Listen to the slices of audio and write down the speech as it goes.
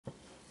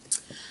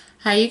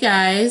Hi, you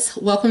guys.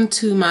 Welcome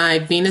to my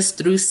Venus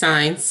Through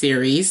Signs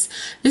series.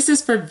 This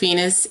is for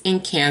Venus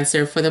in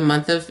Cancer for the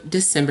month of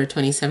December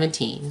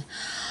 2017.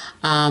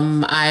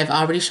 I've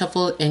already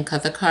shuffled and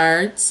cut the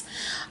cards.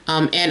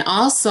 And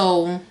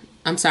also,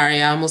 I'm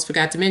sorry, I almost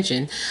forgot to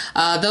mention,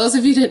 those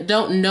of you that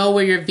don't know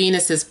where your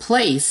Venus is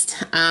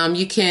placed,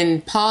 you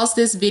can pause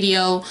this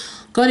video,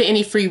 go to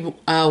any free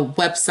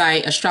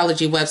website,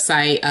 astrology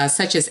website,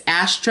 such as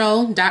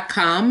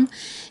astro.com.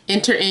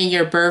 Enter in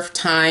your birth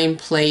time,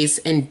 place,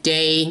 and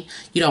day.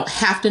 You don't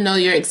have to know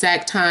your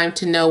exact time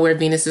to know where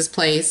Venus is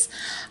placed.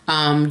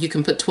 You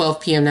can put 12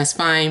 p.m., that's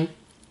fine.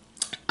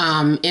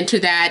 Enter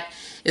that.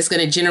 It's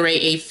going to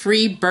generate a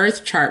free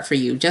birth chart for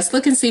you. Just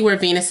look and see where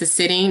Venus is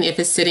sitting. If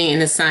it's sitting in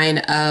the sign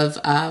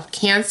of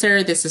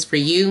Cancer, this is for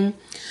you.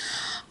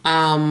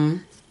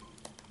 I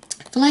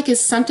feel like it's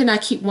something I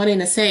keep wanting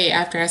to say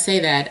after I say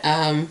that.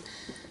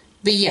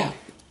 But yeah.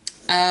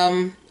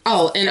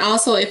 Oh, and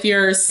also if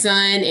your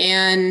Sun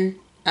and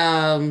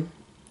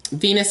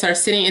Venus are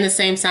sitting in the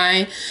same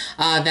sign,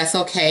 that's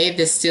okay.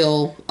 This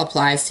still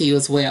applies to you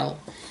as well.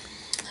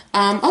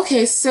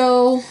 Okay,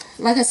 so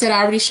like I said, I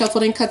already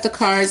shuffled and cut the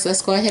cards.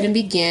 Let's go ahead and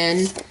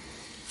begin.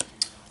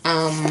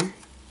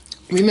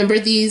 Remember,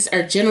 these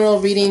are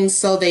general readings,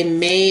 so they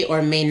may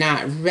or may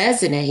not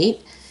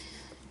resonate.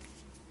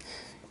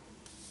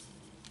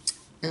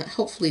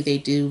 Hopefully they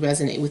do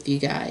resonate with you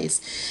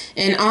guys.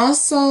 And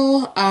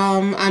also,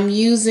 I'm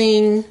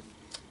using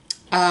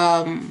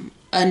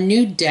a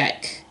new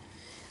deck.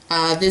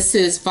 This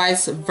is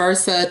Vice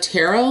Versa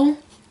Tarot.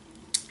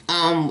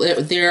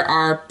 There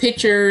are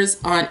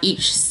pictures on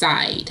each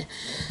side.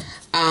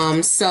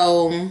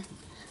 So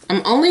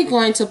I'm only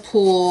going to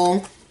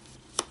pull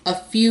a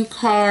few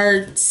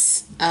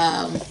cards.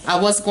 I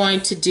was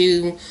going to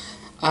do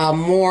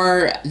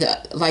more,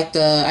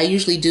 I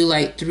usually do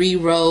like 3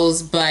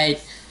 rows,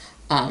 but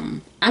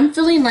I'm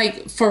feeling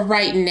like for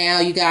right now,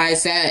 you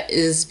guys, that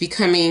is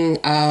becoming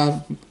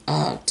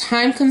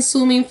time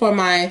consuming for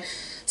my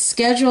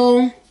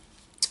schedule.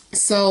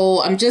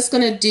 So I'm just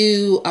going to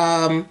do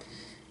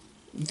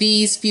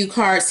these few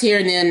cards here,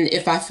 and then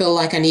if I feel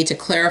like I need to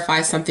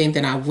clarify something,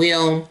 then I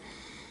will.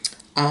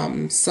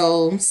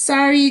 So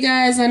sorry, you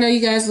guys. I know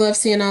you guys love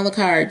seeing all the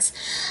cards.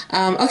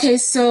 Okay,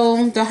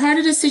 so the heart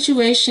of the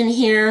situation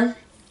here,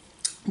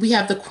 we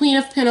have the Queen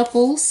of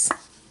Pentacles.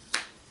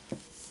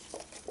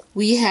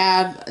 We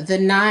have the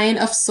Nine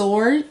of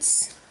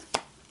Swords.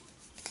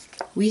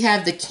 We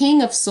have the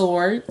King of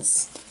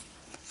Swords.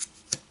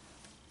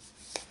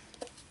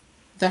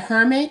 The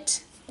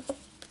Hermit.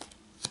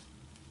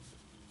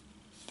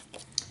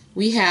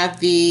 We have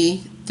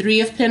the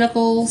Three of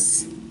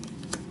Pentacles.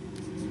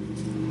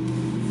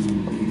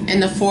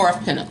 And the Four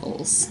of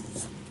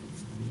Pentacles.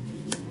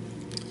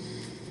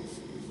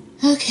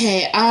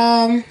 Okay,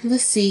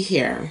 let's see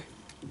here.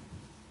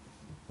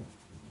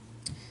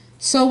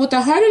 So with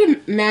the heart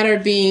of the matter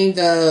being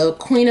the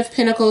Queen of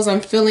Pentacles,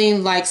 I'm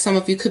feeling like some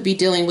of you could be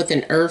dealing with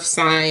an earth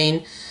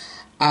sign.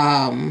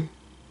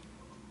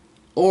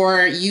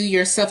 Or you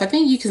yourself, I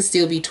think you can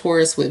still be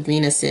Taurus with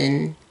Venus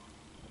in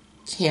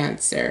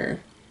Cancer.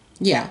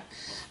 Yeah.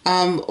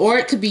 Or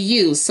it could be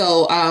you.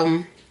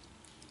 So,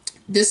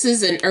 this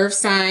is an earth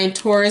sign,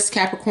 Taurus,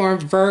 Capricorn,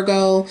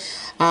 Virgo,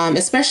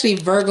 especially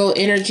Virgo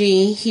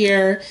energy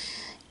here.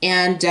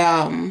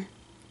 And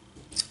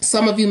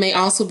some of you may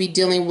also be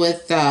dealing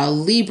with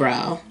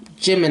Libra,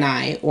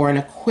 Gemini, or an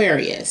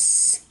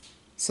Aquarius.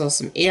 So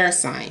some air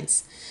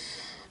signs.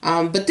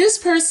 But this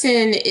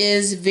person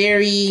is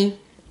very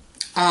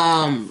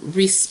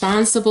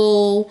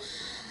responsible.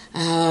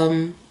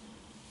 I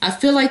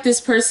feel like this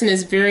person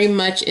is very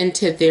much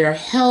into their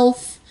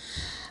health.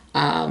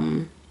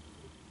 They're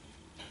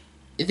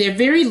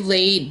very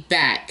laid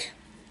back.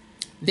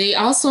 They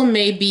also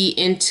may be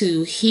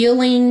into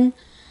healing,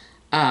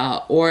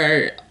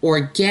 or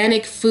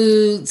organic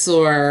foods,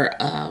 or,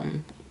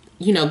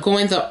 you know,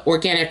 going the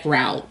organic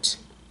route,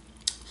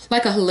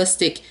 like a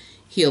holistic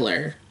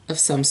healer of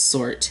some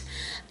sort.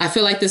 I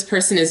feel like this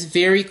person is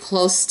very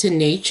close to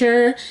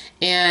nature,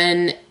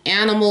 and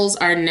animals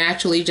are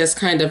naturally just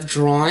kind of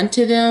drawn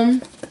to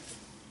them.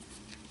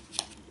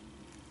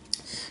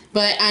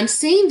 But I'm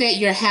seeing that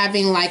you're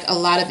having like a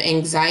lot of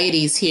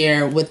anxieties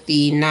here with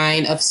the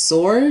Nine of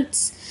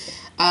Swords.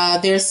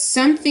 There's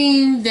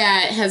something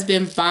that has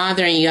been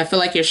bothering you. I feel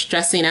like you're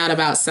stressing out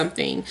about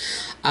something.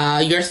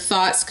 Your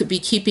thoughts could be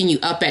keeping you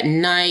up at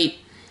night.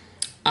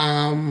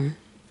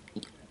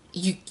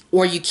 You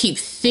keep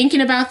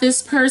thinking about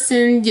this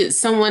person.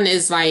 Someone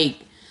is like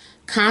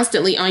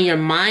constantly on your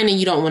mind and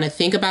you don't want to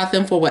think about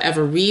them for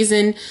whatever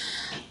reason.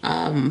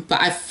 But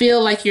I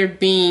feel like you're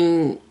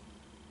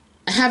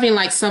having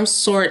like some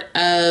sort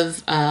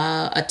of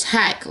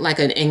attack, like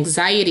an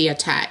anxiety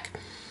attack.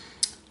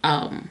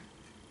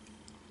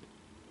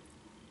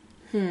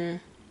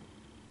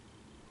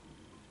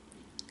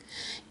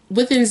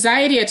 With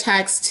anxiety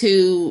attacks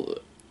too,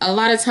 a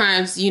lot of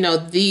times, you know,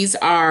 these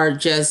are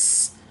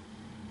just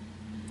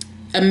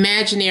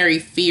imaginary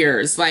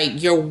fears.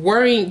 Like you're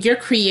worrying, you're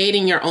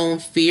creating your own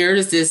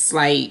fears. This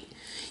like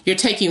you're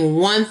taking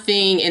one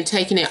thing and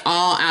taking it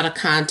all out of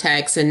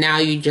context, and now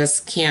you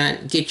just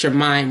can't get your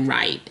mind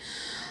right.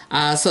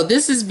 So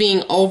this is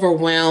being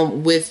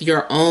overwhelmed with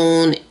your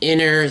own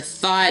inner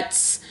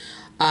thoughts,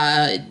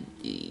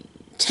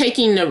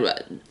 taking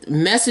the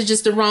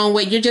messages the wrong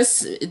way.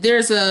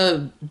 There's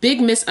a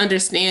big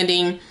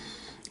misunderstanding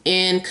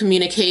in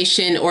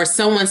communication, or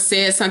someone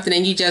said something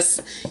and you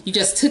just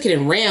took it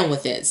and ran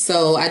with it.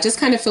 So I just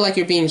kind of feel like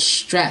you're being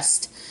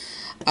stressed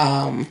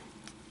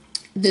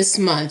this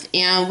month.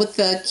 And with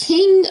the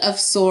King of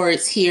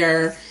Swords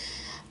here,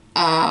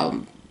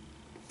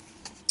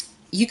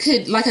 you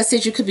could, like I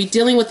said, you could be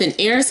dealing with an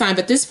air sign,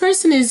 but this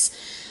person is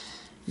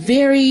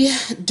very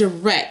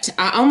direct.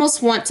 I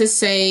almost want to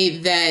say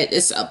that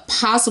it's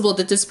possible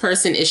that this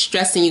person is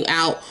stressing you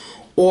out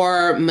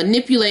or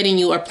manipulating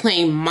you or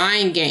playing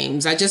mind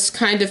games. I just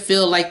kind of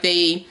feel like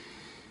they're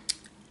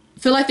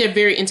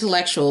very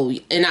intellectual.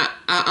 And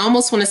I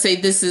almost want to say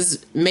this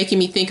is making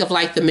me think of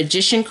like the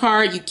Magician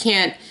card. You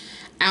can't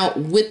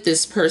outwit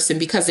this person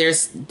because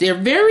they're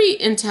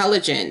very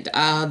intelligent.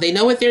 They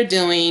know what they're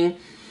doing.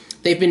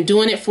 They've been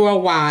doing it for a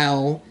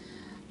while.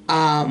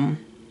 But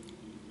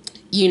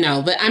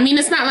I mean,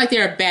 it's not like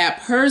they're a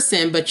bad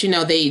person, but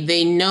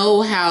they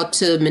know how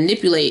to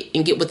manipulate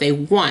and get what they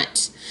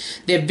want.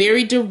 They're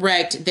very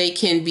direct. They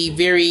can be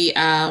very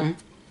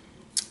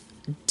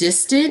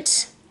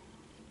distant.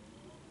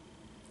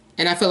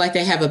 And I feel like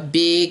they have a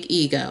big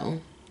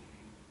ego.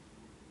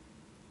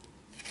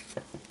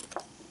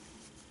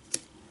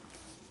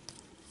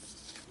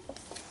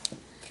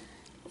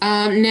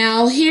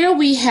 Now here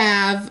we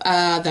have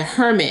the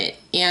Hermit,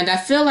 and I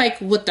feel like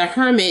with the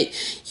Hermit,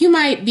 you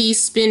might be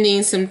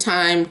spending some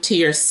time to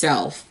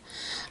yourself.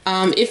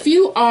 If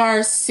you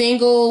are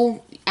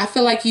single, I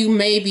feel like you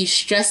may be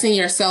stressing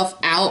yourself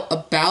out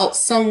about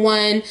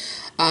someone.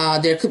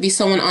 There could be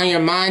someone on your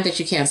mind that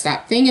you can't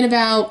stop thinking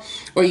about,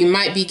 or you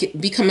might be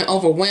becoming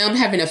overwhelmed,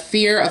 having a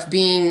fear of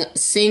being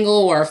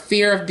single or a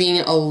fear of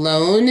being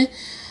alone.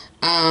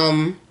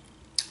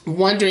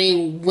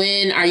 Wondering,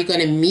 when are you going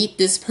to meet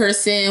this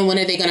person? When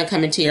are they going to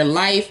come into your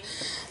life?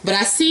 But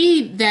I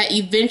see that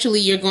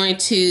eventually you're going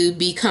to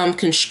become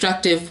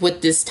constructive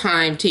with this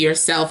time to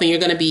yourself, and you're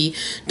going to be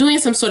doing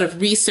some sort of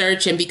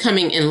research and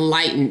becoming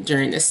enlightened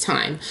during this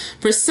time.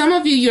 For some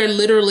of you, you're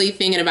literally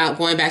thinking about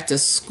going back to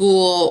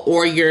school,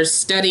 or you're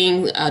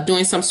studying,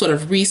 doing some sort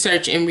of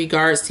research in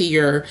regards to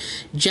your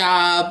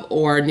job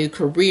or new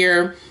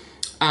career.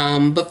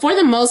 But for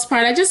the most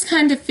part, I just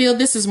kind of feel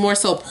this is more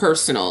so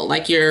personal,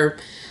 like you're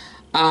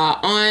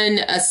on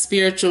a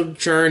spiritual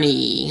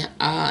journey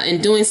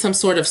and doing some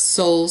sort of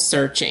soul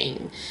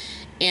searching.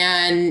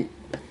 And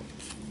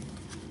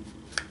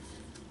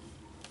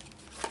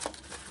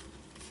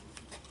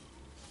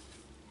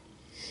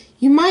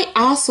you might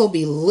also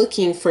be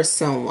looking for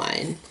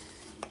someone,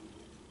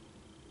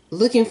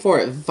 looking for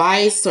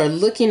advice or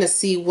looking to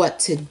see what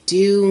to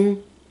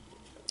do.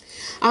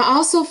 I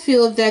also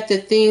feel that the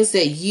things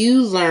that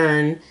you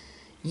learn,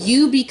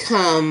 you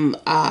become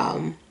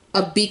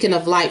a beacon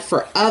of light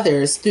for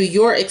others through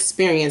your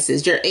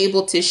experiences. You're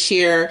able to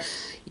share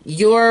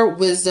your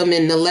wisdom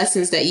and the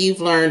lessons that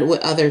you've learned with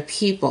other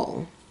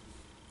people.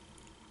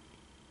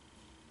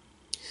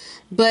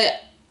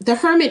 But the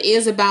Hermit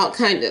is about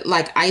kind of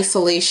like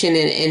isolation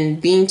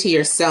and being to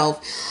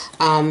yourself.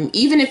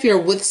 Even if you're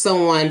with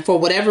someone, for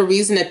whatever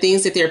reason, the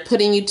things that they're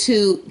putting you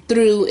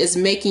through is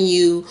making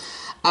you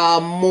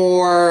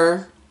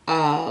more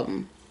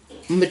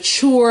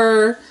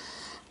mature.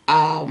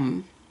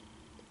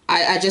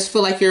 I just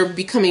feel like you're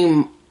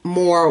becoming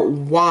more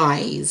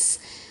wise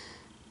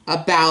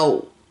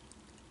about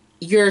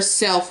your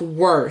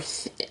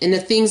self-worth and the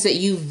things that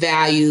you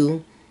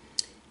value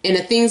and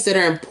the things that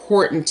are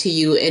important to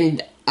you.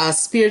 And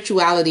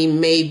spirituality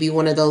may be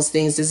one of those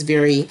things that's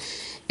very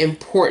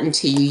important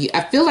to you.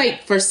 I feel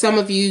like for some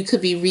of you, you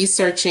could be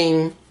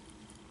researching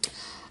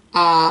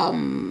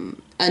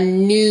a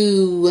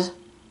new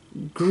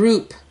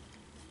group,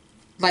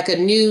 like a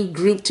new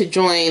group to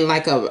join,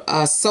 like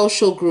a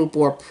social group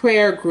or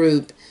prayer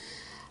group.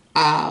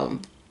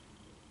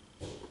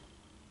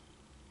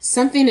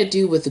 Something to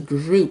do with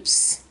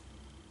groups.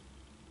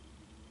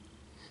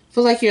 I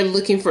feel like you're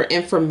looking for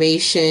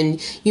information.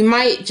 You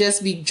might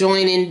just be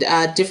joining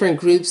different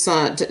groups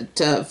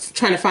to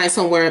trying to find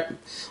somewhere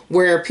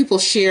where people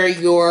share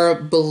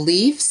your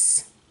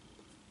beliefs.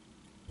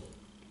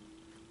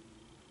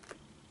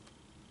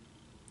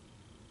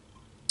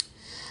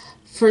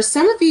 For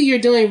some of you, you're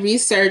doing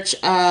research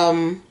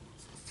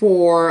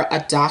for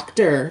a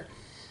doctor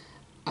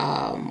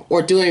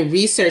or doing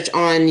research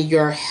on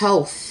your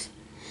health.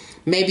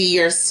 Maybe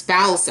your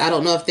spouse, I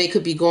don't know if they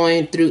could be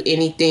going through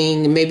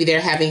anything. Maybe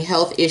they're having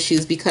health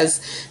issues,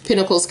 because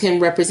Pentacles can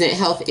represent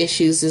health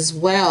issues as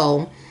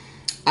well.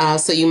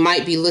 So you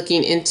might be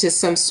looking into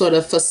some sort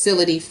of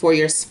facility for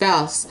your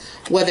spouse,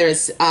 whether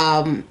it's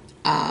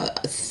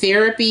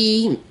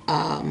therapy,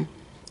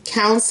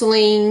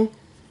 counseling,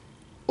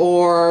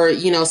 or,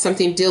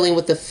 something dealing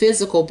with the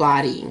physical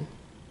body.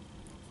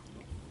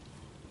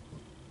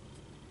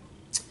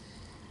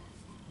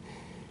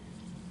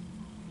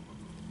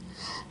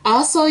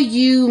 Also,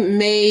 you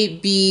may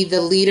be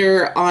the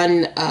leader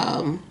on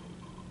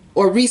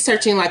or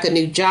researching like a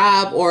new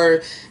job,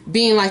 or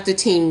being like the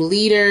team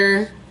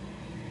leader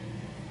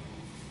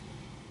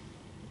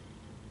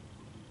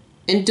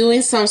and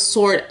doing some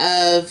sort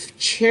of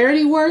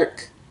charity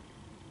work.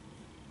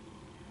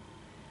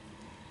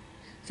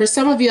 For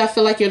some of you, I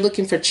feel like you're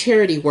looking for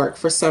charity work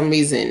for some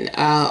reason,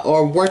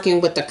 or working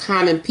with the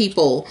common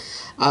people.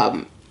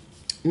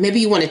 Maybe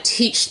you want to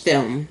teach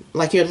them,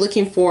 like you're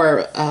looking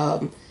for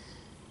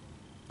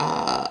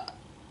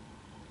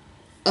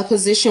a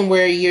position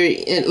where you're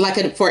in,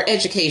 like for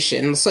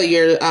education. So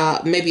you're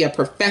maybe a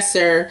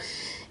professor,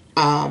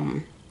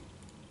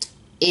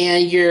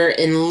 and you're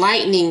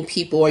enlightening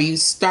people, or you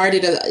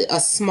started a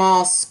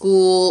small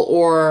school,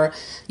 or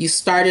you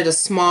started a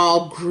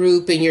small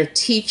group and you're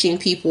teaching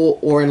people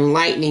or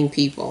enlightening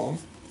people.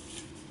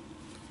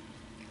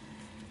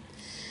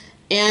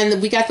 And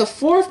we got the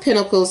Four of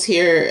Pentacles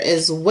here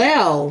as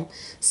well.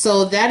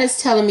 So that is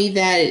telling me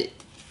that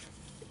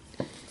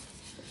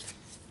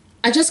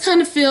I just kind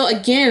of feel,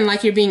 again,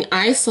 like you're being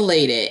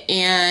isolated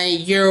and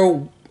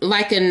you're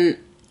like an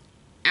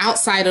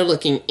outsider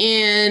looking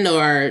in,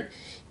 or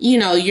you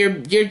know,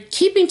 you're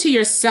keeping to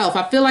yourself.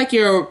 I feel like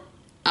you're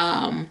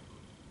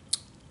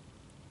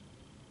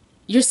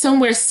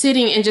somewhere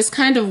sitting and just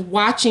kind of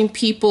watching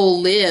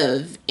people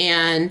live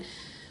and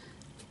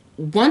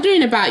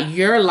wondering about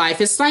your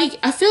life. It's like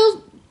I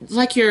feel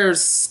like you're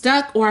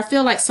stuck, or I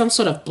feel like some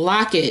sort of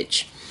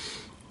blockage.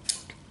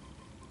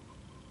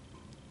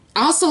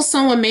 Also,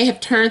 someone may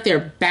have turned their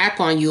back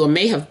on you or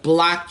may have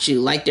blocked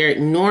you, like they're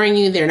ignoring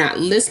you, they're not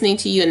listening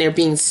to you, and they're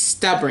being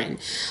stubborn.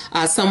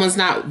 Someone's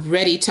not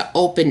ready to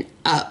open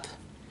up.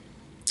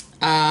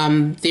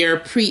 They're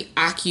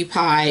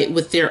preoccupied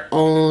with their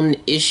own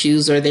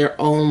issues or their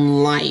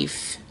own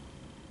life.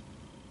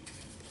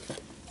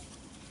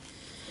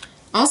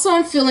 Also,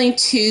 I'm feeling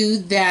too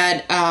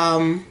that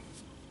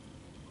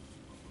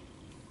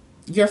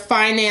your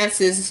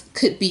finances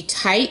could be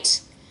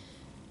tight.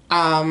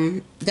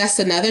 That's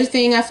another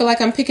thing I feel like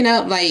I'm picking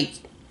up, like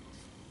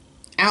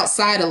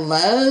outside of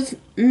love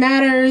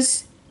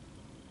matters,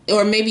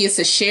 or maybe it's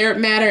a shared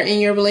matter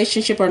in your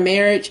relationship or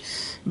marriage,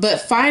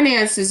 but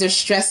finances are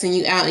stressing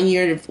you out and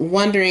you're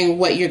wondering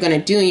what you're going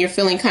to do, and you're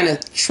feeling kind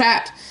of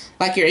trapped,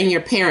 like you're in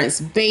your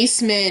parents'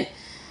 basement,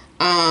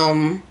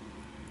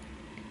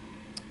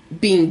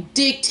 being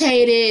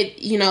dictated,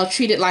 you know,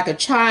 treated like a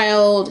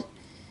child.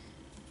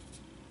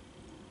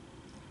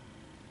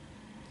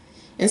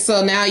 And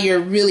so now you're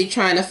really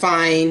trying to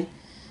find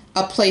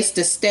a place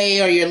to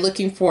stay, or you're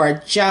looking for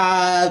a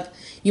job.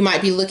 You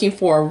might be looking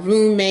for a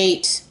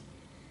roommate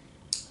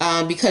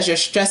because you're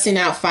stressing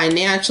out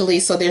financially.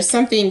 So there's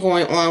something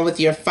going on with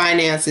your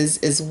finances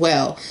as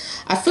well.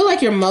 I feel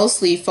like you're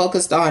mostly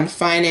focused on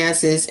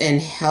finances and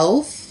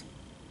health.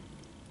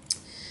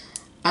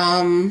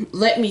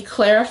 Let me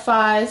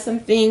clarify some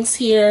things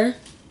here.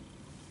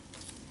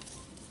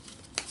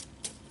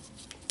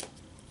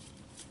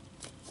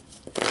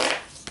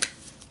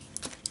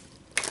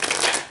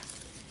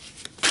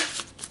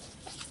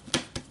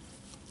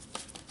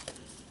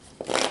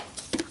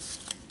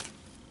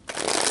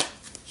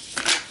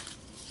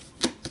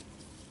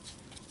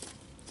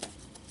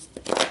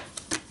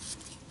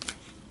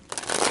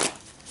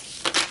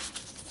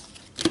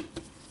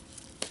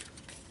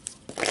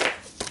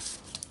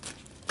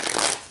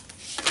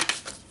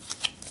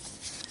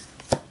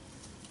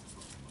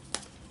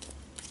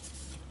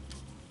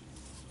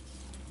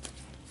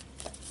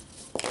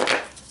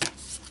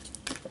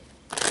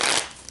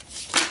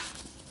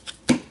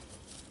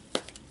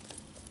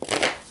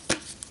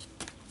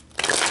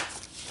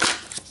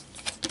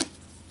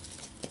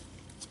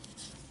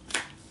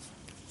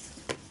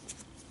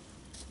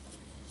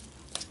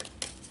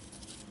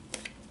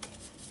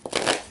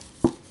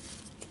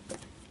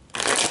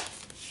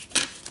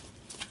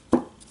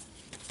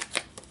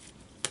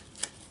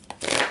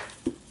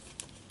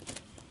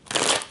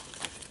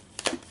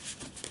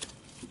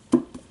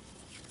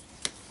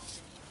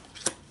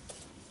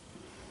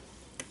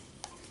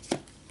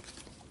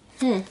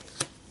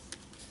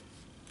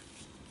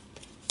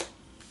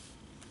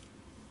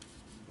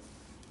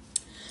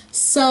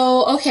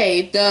 So,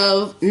 okay,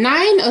 the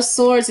Nine of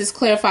Swords is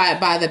clarified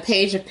by the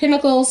Page of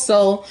Pentacles.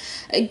 So,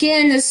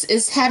 again, this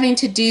is having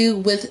to do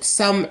with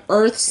some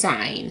earth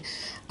sign.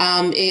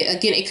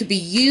 It could be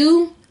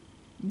you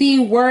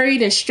being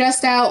worried and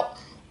stressed out,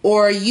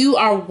 or you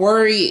are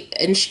worried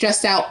and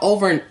stressed out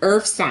over an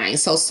earth sign.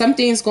 So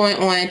something's going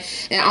on.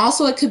 And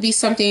also it could be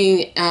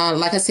something,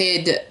 like I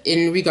said,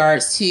 in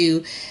regards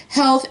to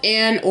health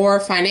and or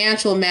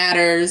financial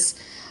matters.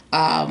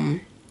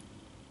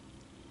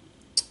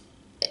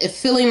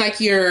 Feeling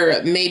like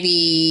you're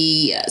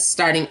maybe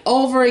starting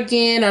over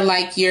again, or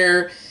like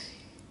your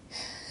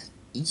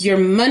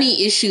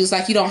money issues,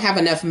 like you don't have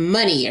enough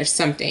money or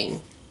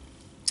something.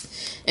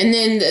 And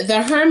then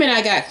the Hermit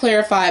I got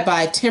clarified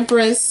by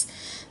Temperance.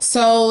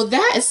 So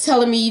that is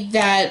telling me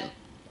that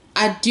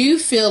I do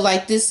feel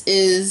like this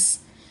is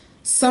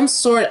some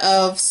sort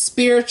of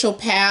spiritual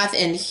path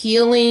and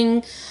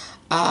healing.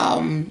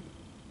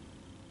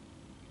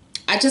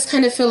 I just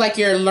kind of feel like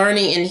you're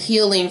learning and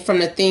healing from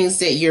the things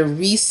that you're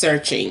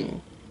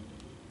researching.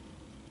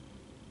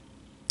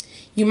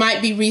 You might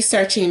be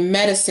researching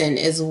medicine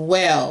as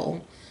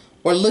well,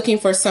 or looking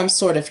for some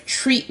sort of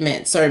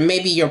treatments, or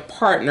maybe your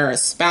partner or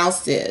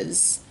spouse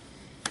is.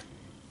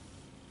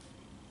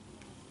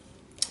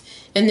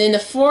 And then the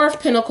Four of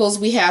Pentacles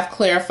we have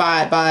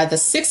clarified by the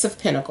Six of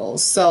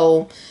Pentacles.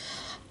 So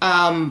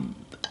I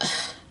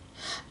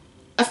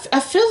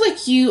feel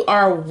like you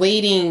are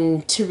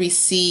waiting to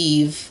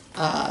receive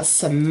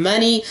some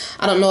money.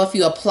 I don't know if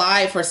you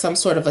applied for some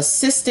sort of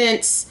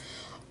assistance,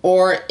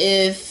 or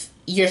if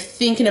you're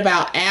thinking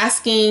about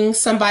asking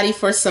somebody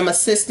for some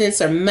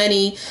assistance or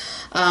money.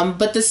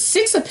 But the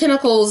Six of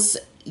Pentacles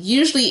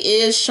usually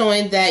is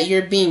showing that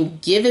you're being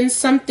given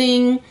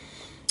something.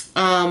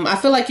 I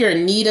feel like you're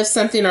in need of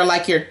something, or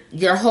like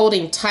you're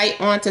holding tight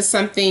onto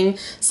something.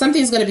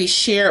 Something's going to be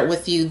shared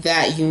with you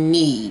that you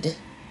need.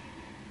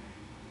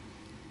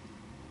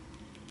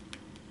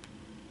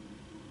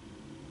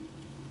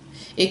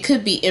 It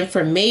could be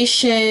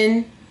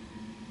information.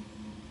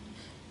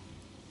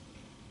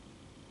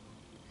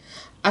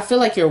 I feel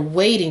like you're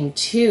waiting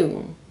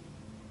too.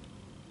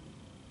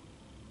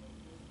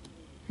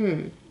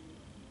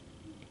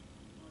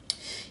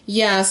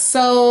 Yeah,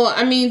 so,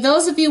 I mean,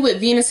 those of you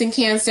with Venus in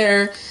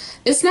Cancer,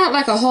 it's not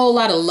like a whole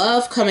lot of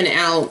love coming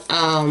out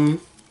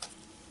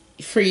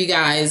for you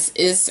guys.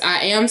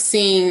 I am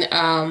seeing,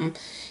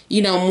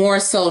 you know, more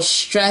so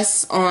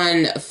stress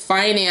on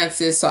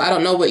finances. So I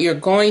don't know what you're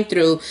going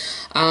through.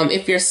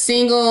 If you're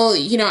single,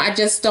 you know, I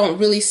just don't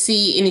really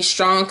see any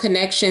strong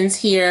connections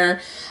here.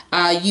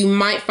 You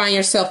might find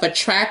yourself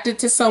attracted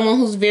to someone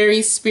who's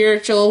very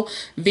spiritual,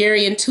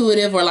 very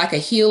intuitive, or like a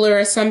healer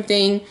or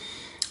something.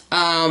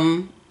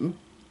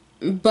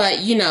 But,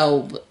 you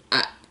know,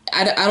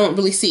 I don't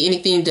really see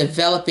anything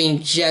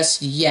developing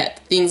just yet.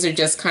 Things are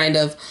just kind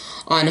of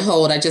on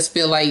hold. I just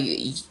feel like,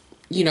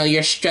 you know,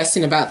 you're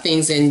stressing about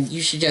things, and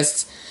you should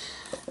just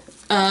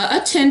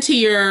attend to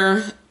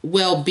your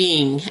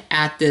well-being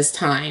at this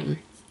time.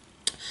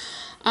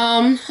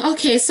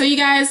 Okay, so you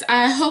guys,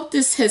 I hope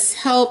this has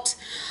helped.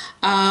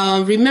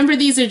 Remember,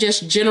 these are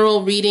just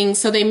general readings,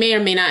 so they may or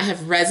may not have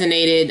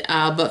resonated,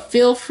 but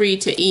feel free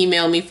to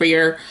email me for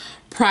your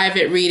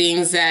private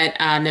readings at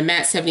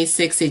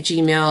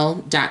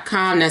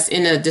namat76@gmail.com. That's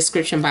in the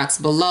description box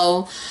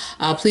below.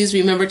 Please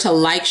remember to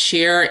like,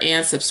 share,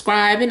 and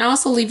subscribe, and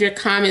also leave your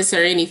comments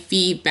or any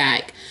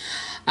feedback.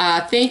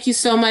 Thank you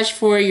so much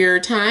for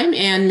your time,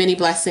 and many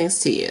blessings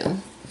to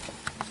you.